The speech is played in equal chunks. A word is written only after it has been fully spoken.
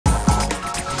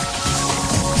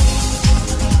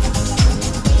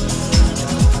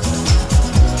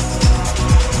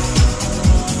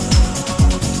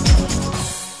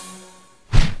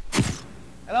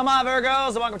Virgos,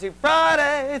 and welcome to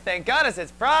Friday. Thank goddess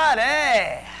it's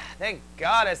Friday. Thank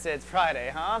goddess it's Friday,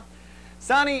 huh?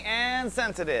 Sunny and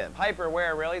sensitive. Hyper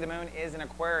aware, really. The moon is in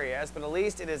Aquarius, but at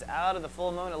least it is out of the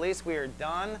full moon. At least we are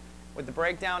done with the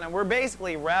breakdown, and we're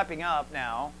basically wrapping up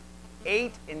now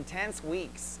 8 intense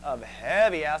weeks of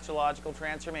heavy astrological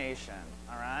transformation,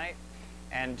 all right?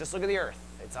 And just look at the Earth.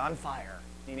 It's on fire.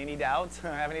 Need any doubts?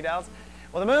 Have any doubts?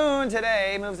 Well, the moon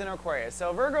today moves into Aquarius,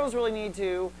 so Virgos really need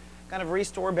to kind of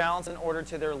restore balance and order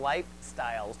to their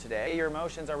lifestyles today. Your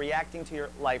emotions are reacting to your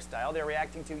lifestyle. They're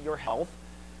reacting to your health.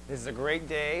 This is a great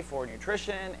day for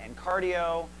nutrition and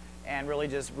cardio and really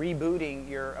just rebooting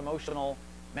your emotional,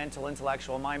 mental,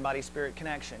 intellectual, mind, body, spirit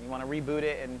connection. You want to reboot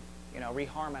it and,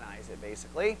 reharmonize it,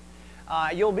 basically.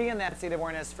 You'll be in that state of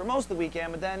awareness for most of the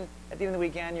weekend, but then at the end of the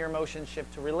weekend, your emotions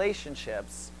shift to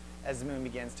relationships as the moon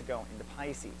begins to go into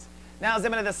Pisces. Now,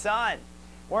 Zimmer of the Sun.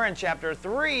 We're in chapter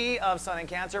 3 of Sun and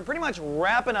Cancer, pretty much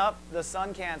wrapping up the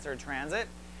Sun-Cancer transit.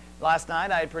 Last night,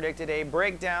 I had predicted a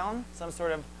breakdown, some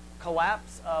sort of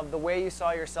collapse of the way you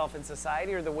saw yourself in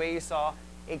society or the way you saw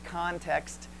a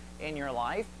context in your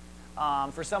life.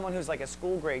 For someone who's like a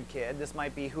school grade kid, this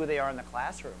might be who they are in the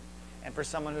classroom. And for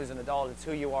someone who's an adult, it's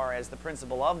who you are as the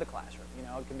principal of the classroom.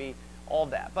 It can be all of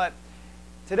that. But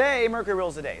today, Mercury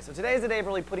rules the day. So today is the day of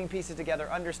really putting pieces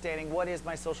together, understanding what is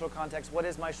my social context, what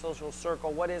is my social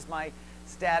circle, what is my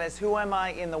status, who am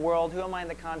I in the world, who am I in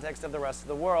the context of the rest of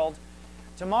the world.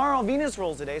 Tomorrow, Venus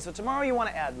rules the day. So tomorrow you want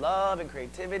to add love and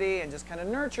creativity and just kind of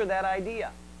nurture that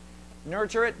idea.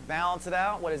 Nurture it, balance it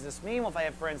out. What does this mean? Well, if I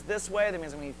have friends this way, that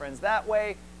means we need friends that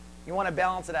way. You want to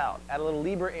balance it out. Add a little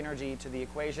Libra energy to the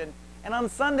equation. And on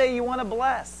Sunday, you want to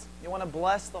bless. You want to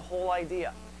bless the whole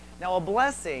idea. Now, a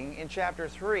blessing in chapter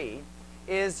 3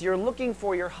 is you're looking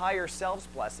for your higher self's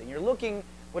blessing. You're looking,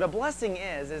 what a blessing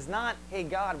is not, hey,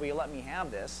 God, will you let me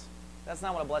have this? That's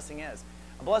not what a blessing is.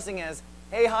 A blessing is,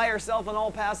 hey, higher self in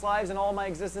all past lives and all my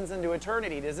existence into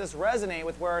eternity. Does this resonate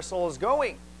with where our soul is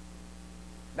going?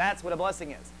 That's what a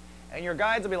blessing is. And your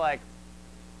guides will be like,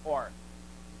 or.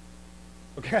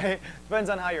 Okay?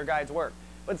 Depends on how your guides work.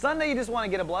 But Sunday, you just want to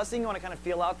get a blessing. You want to kind of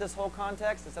feel out this whole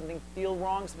context. Does something feel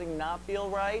wrong, something not feel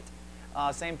right?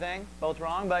 Same thing, both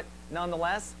wrong, but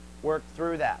nonetheless, work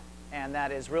through that. And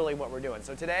that is really what we're doing.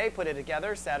 So today, put it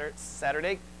together.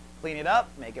 Saturday, clean it up,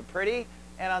 make it pretty.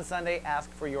 And on Sunday, ask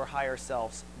for your higher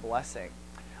self's blessing.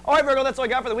 All right, Virgo, that's all I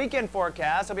got for the weekend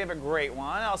forecast. Hope you have a great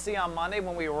one. I'll see you on Monday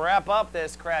when we wrap up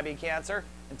this crabby Cancer.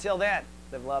 Until then,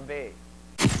 live, love, be.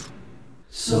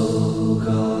 So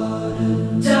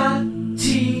God